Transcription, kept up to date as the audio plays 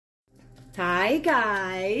Hi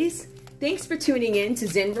guys, thanks for tuning in to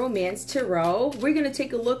Zen Romance Tarot. We're going to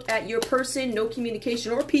take a look at your person, no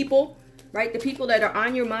communication, or people, right? The people that are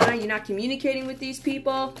on your mind, you're not communicating with these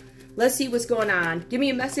people. Let's see what's going on. Give me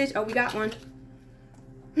a message. Oh, we got one.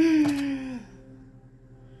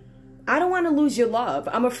 I don't want to lose your love.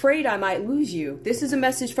 I'm afraid I might lose you. This is a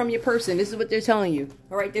message from your person. This is what they're telling you.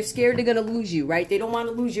 All right, they're scared they're going to lose you, right? They don't want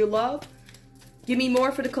to lose your love. Give me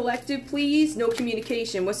more for the collective, please. No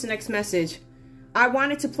communication. What's the next message? I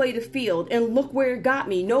wanted to play the field, and look where it got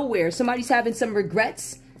me. Nowhere. Somebody's having some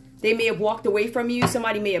regrets. They may have walked away from you.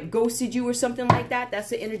 Somebody may have ghosted you or something like that. That's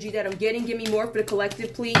the energy that I'm getting. Give me more for the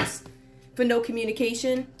collective, please. For no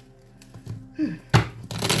communication. Give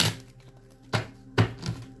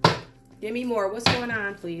me more. What's going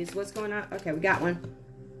on, please? What's going on? Okay, we got one.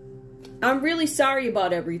 I'm really sorry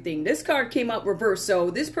about everything. This card came out reversed,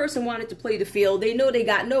 so this person wanted to play the field. They know they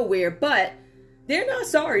got nowhere, but they're not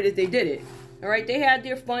sorry that they did it. All right, they had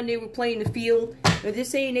their fun. They were playing the field. They're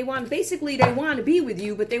just saying they want, basically, they want to be with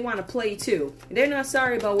you, but they want to play too. They're not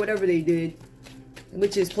sorry about whatever they did,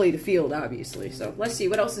 which is play the field, obviously. So let's see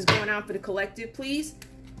what else is going on for the collective, please.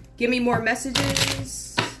 Give me more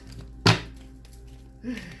messages.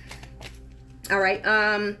 All right,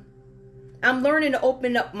 I'm learning to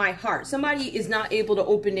open up my heart. Somebody is not able to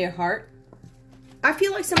open their heart. I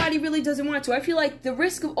feel like somebody really doesn't want to. I feel like the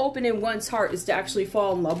risk of opening one's heart is to actually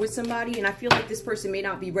fall in love with somebody. And I feel like this person may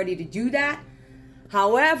not be ready to do that.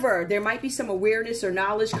 However, there might be some awareness or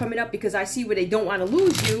knowledge coming up because I see where they don't want to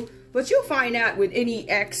lose you. But you'll find out with any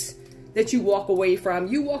ex that you walk away from.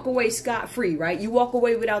 You walk away scot-free, right? You walk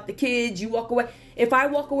away without the kids. You walk away. If I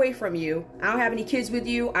walk away from you, I don't have any kids with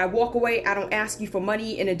you. I walk away. I don't ask you for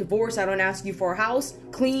money in a divorce. I don't ask you for a house.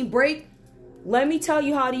 Clean break. Let me tell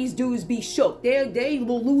you how these dudes be shook. They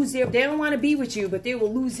will lose their, they don't want to be with you, but they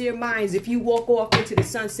will lose their minds if you walk off into the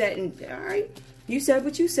sunset and, all right, you said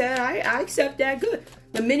what you said. I accept that. Good.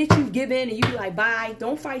 The minute you give in and you be like, bye,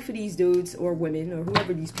 don't fight for these dudes or women or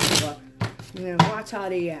whoever these people are. You know, watch how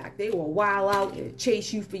they act. They will wild out and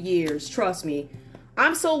chase you for years. Trust me.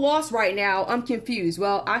 I'm so lost right now. I'm confused.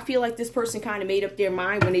 Well, I feel like this person kind of made up their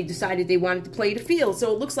mind when they decided they wanted to play the field.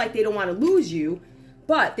 So it looks like they don't want to lose you,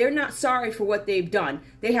 but they're not sorry for what they've done.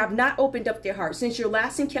 They have not opened up their heart. Since your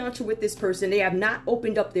last encounter with this person, they have not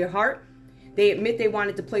opened up their heart. They admit they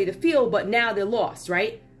wanted to play the field, but now they're lost,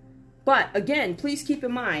 right? But again, please keep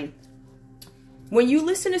in mind, when you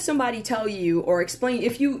listen to somebody tell you or explain,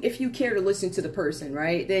 if you care to listen to the person,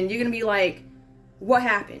 right, then you're going to be like, what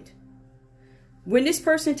happened? When this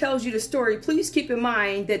person tells you the story, please keep in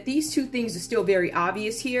mind that these two things are still very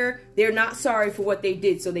obvious here. They're not sorry for what they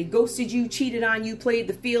did. So they ghosted you, cheated on you, played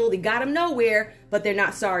the field, they got them nowhere, but they're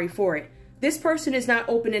not sorry for it. This person is not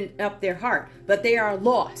opening up their heart, but they are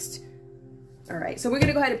lost. All right, so we're going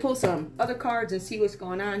to go ahead and pull some other cards and see what's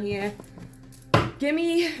going on here. Give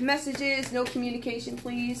me messages, no communication,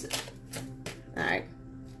 please. All right.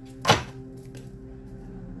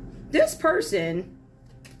 This person,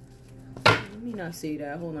 let me not say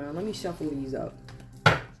that. Hold on. Let me shuffle these up.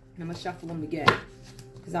 I'm going to shuffle them again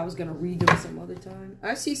because I was going to read them some other time.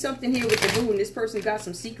 I see something here with the moon. This person got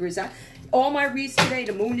some secrets. All my reads today,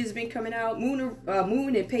 the moon has been coming out. Moon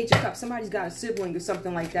and Page of Cups. Somebody's got a sibling or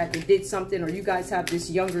something like that that did something, or you guys have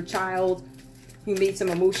this younger child who made some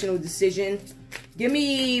emotional decision. Give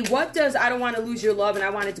me, what does I don't want to lose your love and I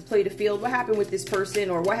wanted to play the field? What happened with this person,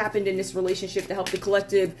 or what happened in this relationship to help the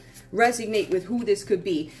collective resonate with who this could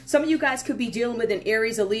be? Some of you guys could be dealing with an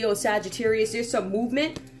Aries, a Leo, Sagittarius. There's some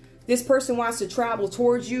movement. This person wants to travel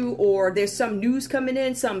towards you, or there's some news coming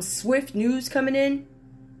in, some swift news coming in.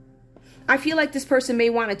 I feel like this person may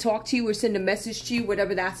want to talk to you or send a message to you,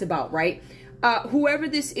 whatever that's about, right? Whoever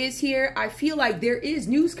this is here, I feel like there is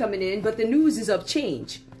news coming in, but the news is of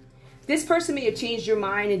change. This person may have changed your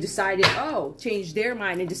mind and decided, changed their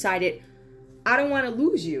mind and decided, I don't want to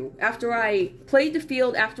lose you. After I played the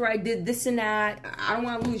field, after I did this and that, I don't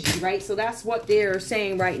want to lose you, right? So that's what they're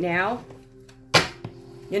saying right now.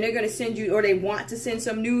 And they're going to send you, or they want to send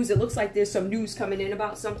some news. It looks like there's some news coming in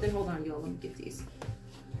about something. Hold on, y'all. Let me get these.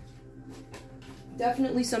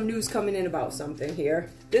 Definitely some news coming in about something here.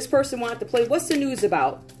 This person wanted to play. What's the news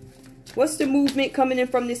about? What's the movement coming in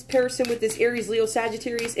from this person with this Aries, Leo,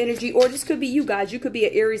 Sagittarius energy? Or this could be you guys. You could be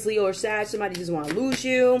an Aries, Leo, or Sag. Somebody doesn't want to lose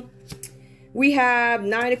you. We have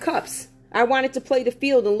 9 of Cups. I wanted to play the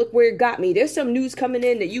field and look where it got me. There's some news coming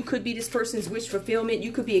in that you could be this person's wish fulfillment.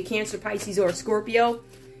 You could be a Cancer, Pisces, or a Scorpio.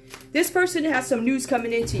 This person has some news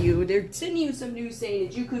coming into you. They're sending you some news saying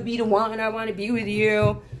that you could be the one. I want to be with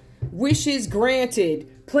you. Wishes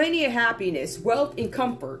granted. Plenty of happiness, wealth, and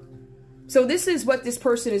comfort. So this is what this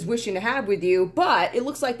person is wishing to have with you, but it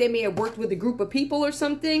looks like they may have worked with a group of people or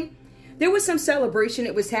something. There was some celebration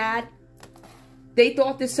that was had. They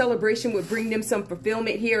thought this celebration would bring them some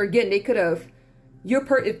fulfillment here. Again, they could have,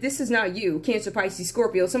 if this is not you, Cancer, Pisces,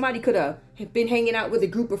 Scorpio, somebody could have been hanging out with a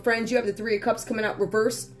group of friends. You have the Three of Cups coming out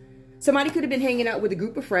reversed. Somebody could have been hanging out with a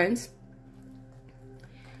group of friends.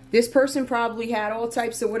 This person probably had all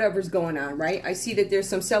types of whatever's going on, right? I see that there's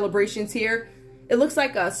some celebrations here. It looks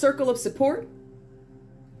like a circle of support.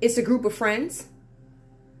 It's a group of friends.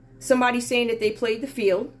 Somebody saying that they played the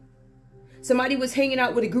field. Somebody was hanging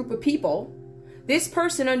out with a group of people. This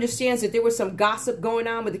person understands that there was some gossip going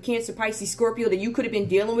on with the Cancer, Pisces, Scorpio that you could have been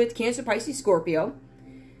dealing with, Cancer, Pisces, Scorpio,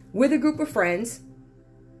 with a group of friends.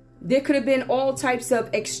 There could have been all types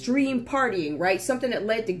of extreme partying, right? Something that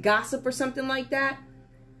led to gossip or something like that.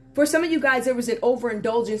 For some of you guys, there was an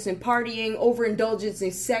overindulgence in partying, overindulgence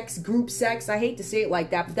in sex, group sex. I hate to say it like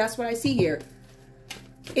that, but that's what I see here.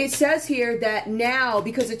 It says here that now,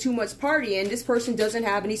 because of too much partying, this person doesn't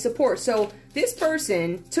have any support. So this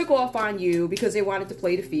person took off on you because they wanted to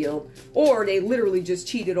play the field, or they literally just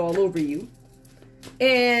cheated all over you.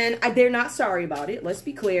 And they're not sorry about it, let's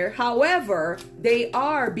be clear. However, they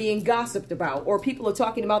are being gossiped about, or people are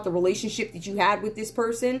talking about the relationship that you had with this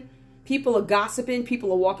person. People are gossiping.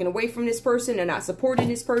 People are walking away from this person. They're not supporting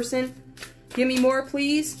this person. Give me more,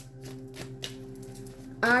 please.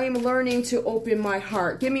 I am learning to open my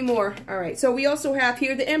heart. Give me more. All right. So we also have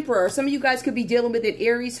here the Emperor. Some of you guys could be dealing with it.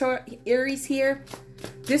 Aries here.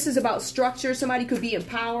 This is about structure. Somebody could be in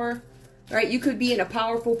power. All right. You could be in a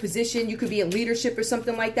powerful position. You could be in leadership or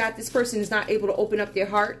something like that. This person is not able to open up their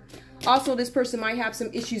heart. Also, this person might have some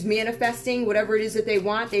issues manifesting whatever it is that they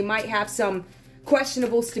want. They might have some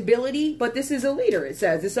questionable stability, but this is a leader. It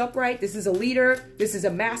says it's upright. This is a leader. This is a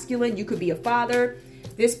masculine. You could be a father.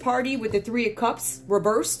 This party with the Three of Cups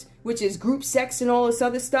reversed, which is group sex and all this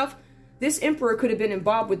other stuff. This Emperor could have been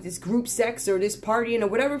involved with this group sex or this partying or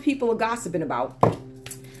whatever people are gossiping about.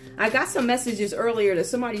 I got some messages earlier that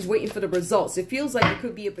somebody's waiting for the results. It feels like it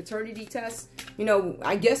could be a paternity test. You know,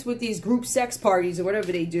 I guess with these group sex parties or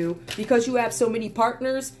whatever they do, because you have so many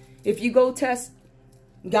partners, if you go test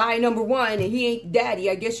guy number 1 and he ain't daddy,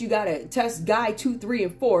 I guess you gotta test guy 2, 3,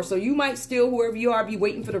 and 4. So you might still, whoever you are, be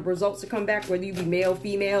waiting for the results to come back, whether you be male,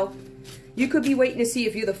 female. You could be waiting to see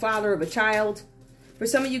if you're the father of a child. For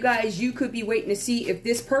some of you guys, you could be waiting to see if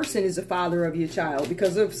this person is the father of your child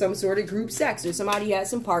because of some sort of group sex or somebody has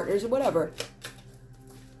some partners or whatever.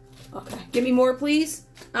 Okay, give me more, please.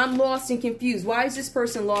 I'm lost and confused. Why is this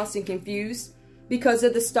person lost and confused? Because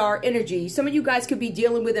of the star energy. Some of you guys could be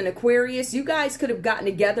dealing with an Aquarius. You guys could have gotten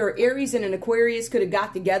together. Aries and an Aquarius could have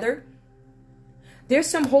got together. There's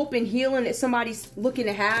some hope and healing that somebody's looking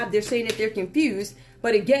to have. They're saying that they're confused.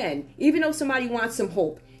 But again, even though somebody wants some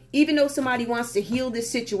hope, even though somebody wants to heal this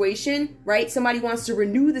situation, right? Somebody wants to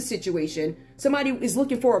renew the situation. Somebody is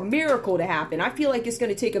looking for a miracle to happen. I feel like it's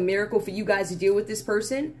going to take a miracle for you guys to deal with this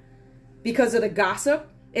person because of the gossip.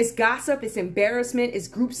 It's gossip. It's embarrassment. It's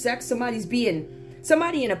group sex.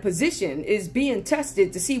 Somebody in a position is being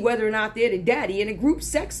tested to see whether or not they're the daddy. In a group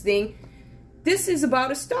sex thing, this is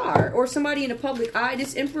about a star or somebody in a public eye.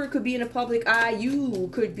 This Emperor could be in a public eye. You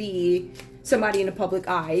could be somebody in a public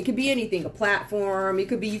eye. It could be anything, a platform. It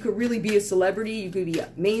could be, you could really be a celebrity. You could be a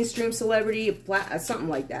mainstream celebrity, something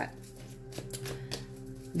like that.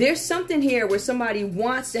 There's something here where somebody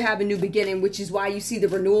wants to have a new beginning, which is why you see the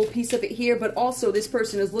renewal piece of it here. But also this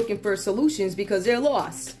person is looking for solutions because they're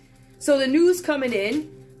lost. So the news coming in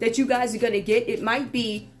that you guys are going to get, it might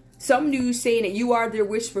be some news saying that you are their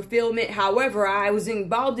wish fulfillment. However, I was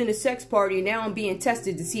involved in a sex party and now I'm being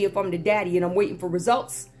tested to see if I'm the daddy and I'm waiting for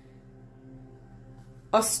results.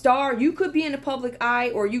 A star, you could be in the public eye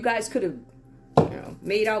or you guys could have, you know,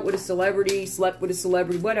 made out with a celebrity, slept with a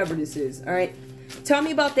celebrity, whatever this is. All right. Tell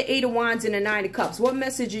me about the 8 of Wands and the 9 of Cups. What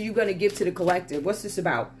message are you going to give to the collective? What's this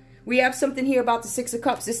about? We have something here about the 6 of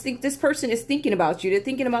Cups. This person is thinking about you. They're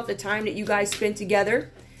thinking about the time that you guys spent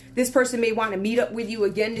together. This person may want to meet up with you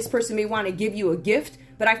again. This person may want to give you a gift.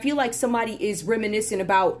 But I feel like somebody is reminiscing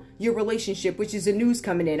about your relationship, which is the news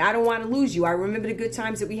coming in. I don't want to lose you. I remember the good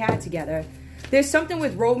times that we had together. There's something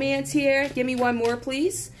with romance here. Give me one more,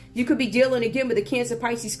 please. You could be dealing again with a Cancer,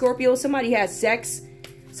 Pisces, Scorpio. Somebody has sex.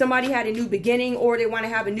 Somebody had a new beginning or they want to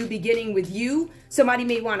have a new beginning with you. Somebody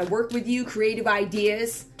may want to work with you, creative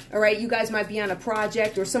ideas. All right, you guys might be on a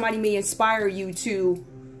project or somebody may inspire you to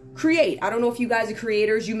create. I don't know if you guys are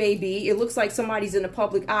creators. You may be. It looks like somebody's in the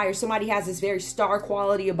public eye or somebody has this very star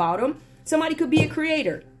quality about them. Somebody could be a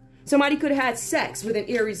creator. Somebody could have had sex with an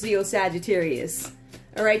Aries, Leo, Sagittarius.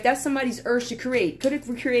 All right, that's somebody's urge to create. Could have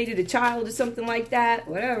created a child or something like that,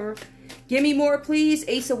 whatever. Give me more, please.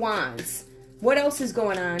 Ace of Wands. What else is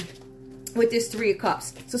going on with this Three of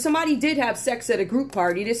Cups? So somebody did have sex at a group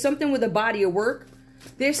party. There's something with a body of work.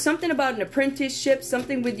 There's something about an apprenticeship,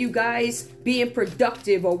 something with you guys being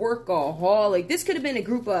productive or workaholic. This could have been a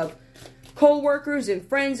group of co-workers and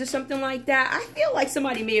friends or something like that. I feel like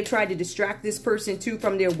somebody may have tried to distract this person too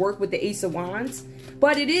from their work with the Ace of Wands.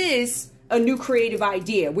 But it is a new creative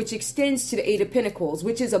idea, which extends to the Eight of Pentacles,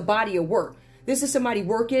 which is a body of work. This is somebody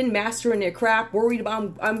working, mastering their craft, worried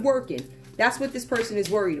about, I'm working. That's what this person is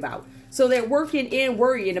worried about. So they're working and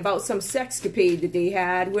worrying about some sexcapade that they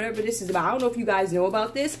had, whatever this is about. I don't know if you guys know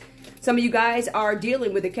about this. Some of you guys are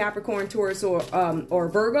dealing with a Capricorn, Taurus, or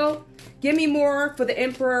Virgo. Give me more for the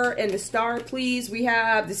Emperor and the Star, please. We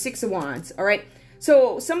have the Six of Wands, all right?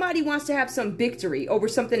 So somebody wants to have some victory over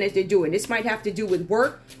something that they're doing. This might have to do with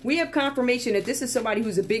work. We have confirmation that this is somebody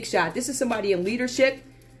who's a big shot. This is somebody in leadership.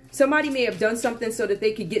 Somebody may have done something so that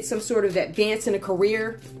they could get some sort of advance in a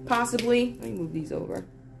career, possibly. Let me move these over.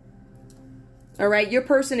 All right, your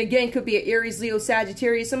person, again, could be an Aries, Leo,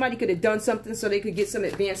 Sagittarius. Somebody could have done something so they could get some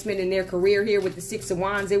advancement in their career here with the Six of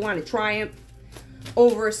Wands. They want to triumph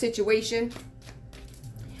over a situation.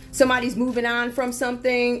 Somebody's moving on from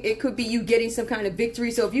something. It could be you getting some kind of victory.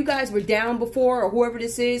 So if you guys were down before or whoever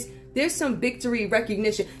this is, there's some victory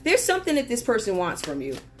recognition. There's something that this person wants from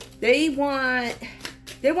you. They want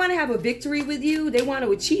to have a victory with you. They want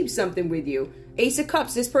to achieve something with you. Ace of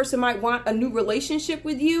Cups, this person might want a new relationship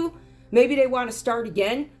with you. Maybe they want to start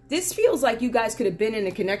again. This feels like you guys could have been in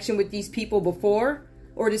a connection with these people before,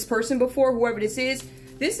 or this person before, whoever this is.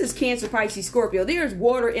 This is Cancer, Pisces, Scorpio. There's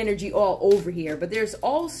water energy all over here, but there's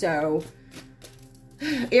also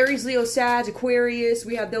Aries, Leo, Sag, Aquarius.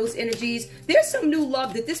 We have those energies. There's some new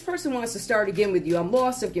love that this person wants to start again with you. I'm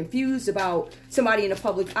lost, I'm confused about somebody in the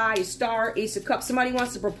public eye. A Star, Ace of Cups. Somebody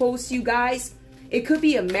wants to propose to you guys. It could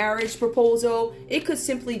be a marriage proposal. It could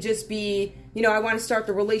simply just be, you know, I want to start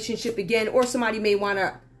the relationship again. Or somebody may want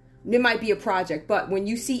to, it might be a project. But when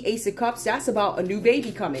you see Ace of Cups, that's about a new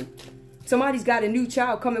baby coming. Somebody's got a new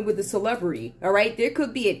child coming with a celebrity. All right. There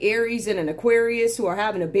could be an Aries and an Aquarius who are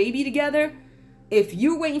having a baby together. If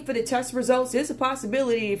you're waiting for the test results, there's a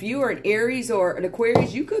possibility if you are an Aries or an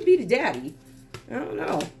Aquarius, you could be the daddy. I don't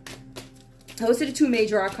know. Those are the two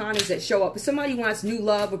major arcanas that show up. If somebody wants new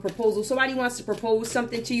love, a proposal, somebody wants to propose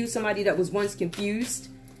something to you, somebody that was once confused.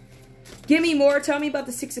 Give me more. Tell me about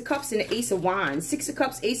the Six of Cups and the Ace of Wands. Six of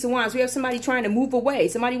Cups, Ace of Wands. We have somebody trying to move away.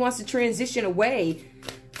 Somebody wants to transition away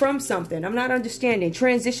from something. I'm not understanding.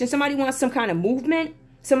 Transition. Somebody wants some kind of movement.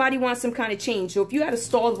 Somebody wants some kind of change. So if you had a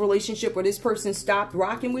stalled relationship where this person stopped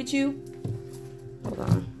rocking with you, hold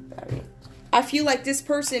on. I feel like this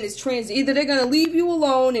person is either they're going to leave you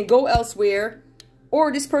alone and go elsewhere,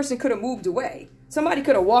 or this person could have moved away. Somebody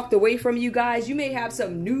could have walked away from you guys. You may have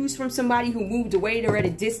some news from somebody who moved away. They're at a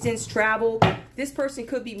distance, travel. This person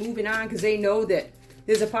could be moving on because they know that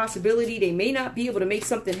there's a possibility they may not be able to make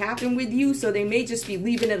something happen with you. So they may just be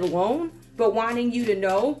leaving it alone, but wanting you to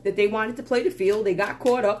know that they wanted to play the field. They got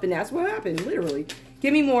caught up, and that's what happened, literally.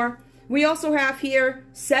 Give me more. We also have here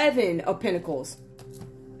Seven of Pentacles.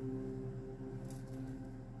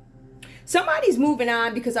 Somebody's moving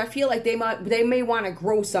on because I feel like they may want to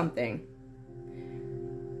grow something.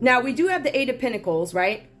 Now, we do have the Eight of Pentacles,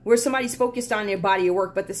 right? Where somebody's focused on their body of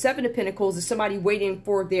work. But the Seven of Pentacles is somebody waiting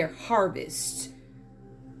for their harvest.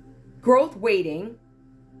 Growth waiting.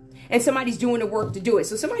 And somebody's doing the work to do it.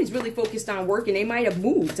 So somebody's really focused on work and they might have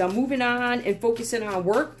moved. I'm moving on and focusing on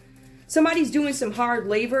work. Somebody's doing some hard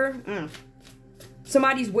labor.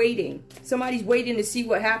 Somebody's waiting. Somebody's waiting to see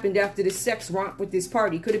what happened after the sex romp with this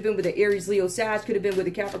party. Could have been with an Aries, Leo, Sag. Could have been with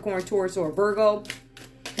a Capricorn, Taurus, or a Virgo.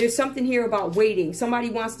 There's something here about waiting. Somebody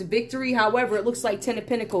wants the victory. However, it looks like Ten of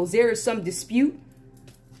Pentacles. There is some dispute.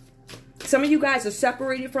 Some of you guys are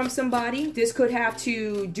separated from somebody. This could have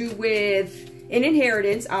to do with an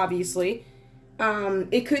inheritance, obviously.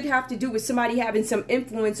 It could have to do with somebody having some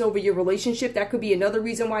influence over your relationship. That could be another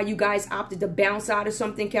reason why you guys opted to bounce out of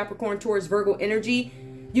something. Capricorn, Taurus, Virgo energy.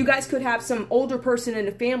 You guys could have some older person in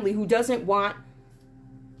the family who doesn't want...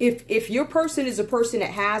 If your person is a person that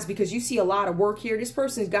has, because you see a lot of work here, this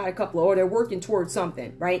person's got a couple of, or they're working towards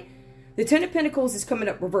something, right? The Ten of Pentacles is coming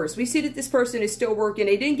up reverse. We see that this person is still working.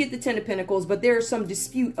 They didn't get the Ten of Pentacles, but there's some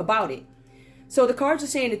dispute about it. So the cards are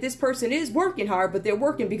saying that this person is working hard, but they're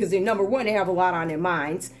working because they, number one, they have a lot on their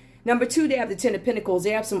minds. Number two, they have the Ten of Pentacles.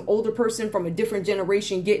 They have some older person from a different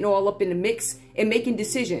generation getting all up in the mix and making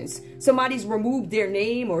decisions. Somebody's removed their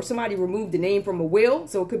name, or somebody removed the name from a will,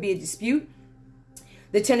 so it could be a dispute.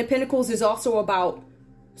 The Ten of Pentacles is also about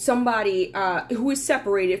somebody who is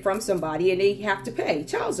separated from somebody and they have to pay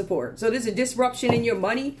child support. So there's a disruption in your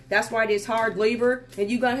money. That's why there's hard labor, and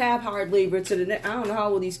you're going to have hard labor to the, I don't know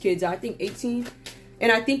how old these kids are. I think 18.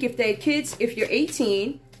 And I think if they kids, if you're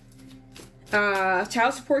 18,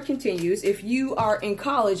 child support continues. If you are in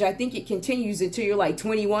college, I think it continues until you're like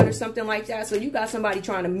 21 or something like that. So you got somebody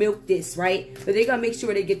trying to milk this, right? But they got to make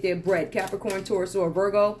sure they get their bread. Capricorn, Taurus, or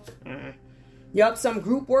Virgo. Yup, some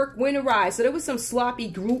group work went awry. So there was some sloppy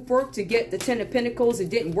group work to get the 10 of Pentacles. It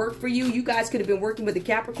didn't work for you. You guys could have been working with the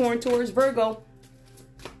Capricorn, Taurus, Virgo.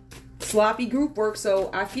 Sloppy group work. So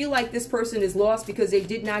I feel like this person is lost because they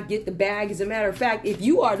did not get the bag. As a matter of fact, if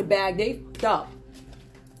you are the bag, they fucked up.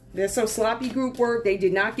 There's some sloppy group work. They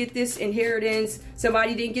did not get this inheritance.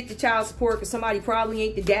 Somebody didn't get the child support because somebody probably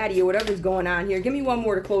ain't the daddy or whatever's going on here. Give me one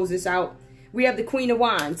more to close this out. We have the Queen of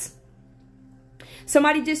Wands.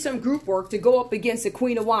 Somebody did some group work to go up against the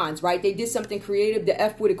Queen of Wands, right? They did something creative to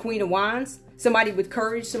F with a Queen of Wands. Somebody with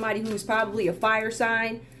courage, somebody who's probably a fire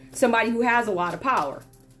sign, somebody who has a lot of power.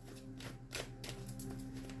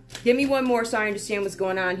 Give me one more so I understand what's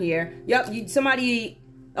going on here. Yep,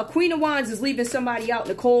 a Queen of Wands is leaving somebody out in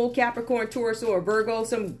the cold, Capricorn, Taurus, or Virgo,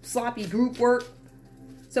 some sloppy group work.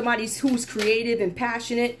 Somebody who's creative and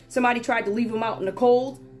passionate. Somebody tried to leave them out in the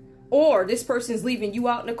cold. Or this person's leaving you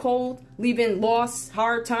out in the cold, leaving loss,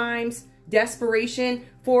 hard times, desperation,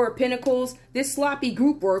 Four of Pentacles. This sloppy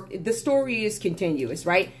group work, the story is continuous,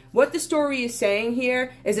 right? What the story is saying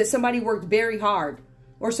here is that somebody worked very hard,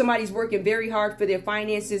 or somebody's working very hard for their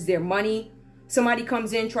finances, their money. Somebody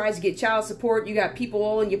comes in, tries to get child support. You got people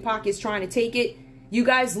all in your pockets trying to take it. You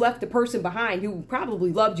guys left the person behind who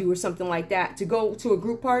probably loved you or something like that to go to a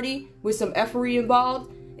group party with some effery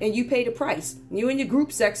involved. And you pay the price. You and your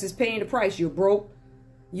group sex is paying the price. You're broke.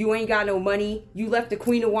 You ain't got no money. You left the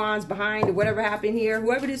Queen of Wands behind or whatever happened here.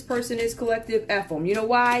 Whoever this person is, collective, F them. You know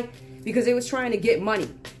why? Because they was trying to get money.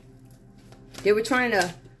 They were trying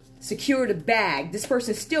to secure the bag. This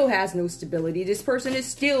person still has no stability. This person is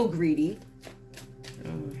still greedy.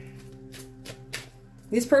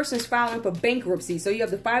 This person's filing for bankruptcy. So you have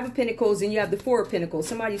the Five of Pentacles and you have the Four of Pentacles.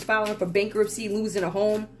 Somebody's filing for bankruptcy, losing a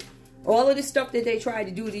home. All of this stuff that they tried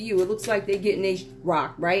to do to you, it looks like they're getting a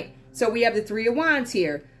rock, right? So we have the Three of Wands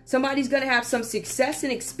here. Somebody's going to have some success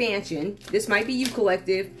and expansion. This might be you,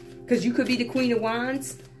 collective, because you could be the Queen of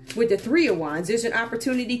Wands with the Three of Wands. There's an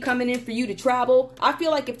opportunity coming in for you to travel. I feel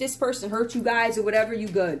like if this person hurt you guys or whatever, you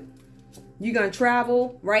good. You're going to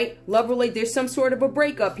travel, right? Love relate. There's some sort of a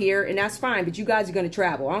breakup here, and that's fine, but you guys are going to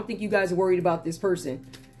travel. I don't think you guys are worried about this person.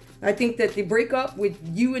 I think that the breakup with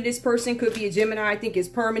you and this person could be a Gemini. I think it's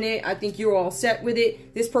permanent. I think you're all set with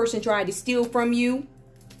it. This person tried to steal from you.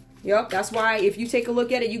 Yep, that's why if you take a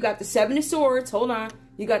look at it, you got the Seven of Swords. Hold on.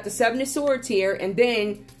 You got the Seven of Swords here. And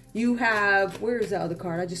then you have, where is the other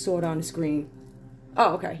card? I just saw it on the screen.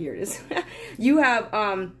 Oh, okay. Here it is. You have,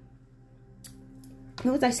 what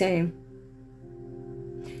was I saying?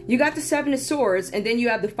 You got the Seven of Swords, and then you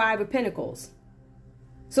have the Five of Pentacles.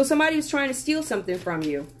 So somebody was trying to steal something from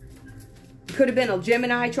you. It could have been a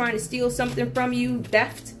Gemini trying to steal something from you.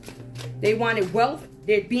 Theft. They wanted wealth.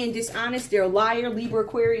 They're being dishonest. They're a liar. Libra,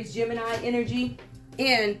 Aquarius, Gemini energy.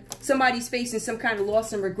 And somebody's facing some kind of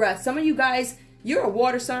loss and regret. Some of you guys, you're a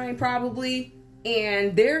water sign probably.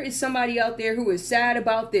 And there is somebody out there who is sad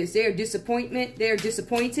about this. They're disappointment. They're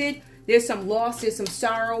disappointed. There's some loss. There's some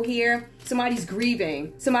sorrow here. Somebody's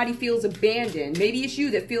grieving. Somebody feels abandoned. Maybe it's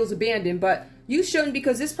you that feels abandoned. But you shouldn't,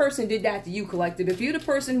 because this person did that to you, collective. If you're the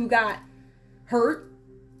person who got hurt,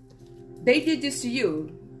 they did this to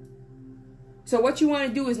you. So what you want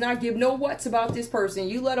to do is not give no whats about this person.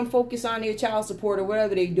 You let them focus on their child support or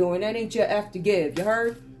whatever they're doing. That ain't your F to give. You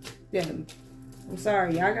heard? Yeah. I'm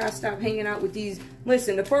sorry. I gotta stop hanging out with these.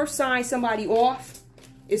 Listen, the first sign somebody off,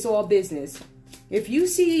 it's all business. If you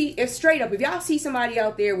see, if straight up, if y'all see somebody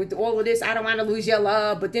out there with all of this, I don't want to lose your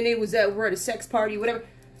love, but then they was over at a sex party, whatever.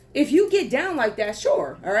 If you get down like that,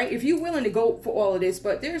 sure, all right? If you're willing to go for all of this,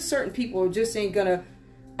 but there's certain people who just ain't gonna,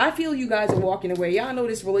 I feel you guys are walking away. Y'all know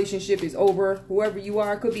this relationship is over. Whoever you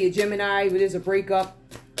are, could be a Gemini, but there's a breakup.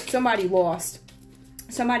 Somebody lost.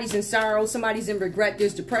 Somebody's in sorrow. Somebody's in regret.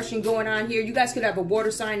 There's depression going on here. You guys could have a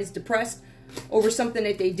water sign that's depressed over something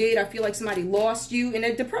that they did. I feel like somebody lost you and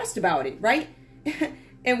they're depressed about it, right?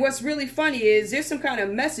 And what's really funny is there's some kind of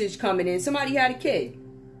message coming in. Somebody had a kid.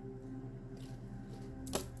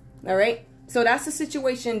 All right. So that's the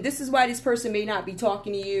situation. This is why this person may not be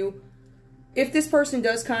talking to you. If this person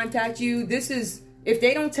does contact you, this is, if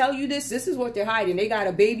they don't tell you this is what they're hiding. They got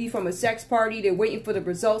a baby from a sex party. They're waiting for the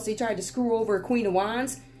results. They tried to screw over a Queen of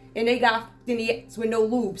Wands and they got in the with no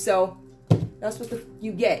lube. So that's what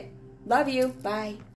you get. Love you. Bye.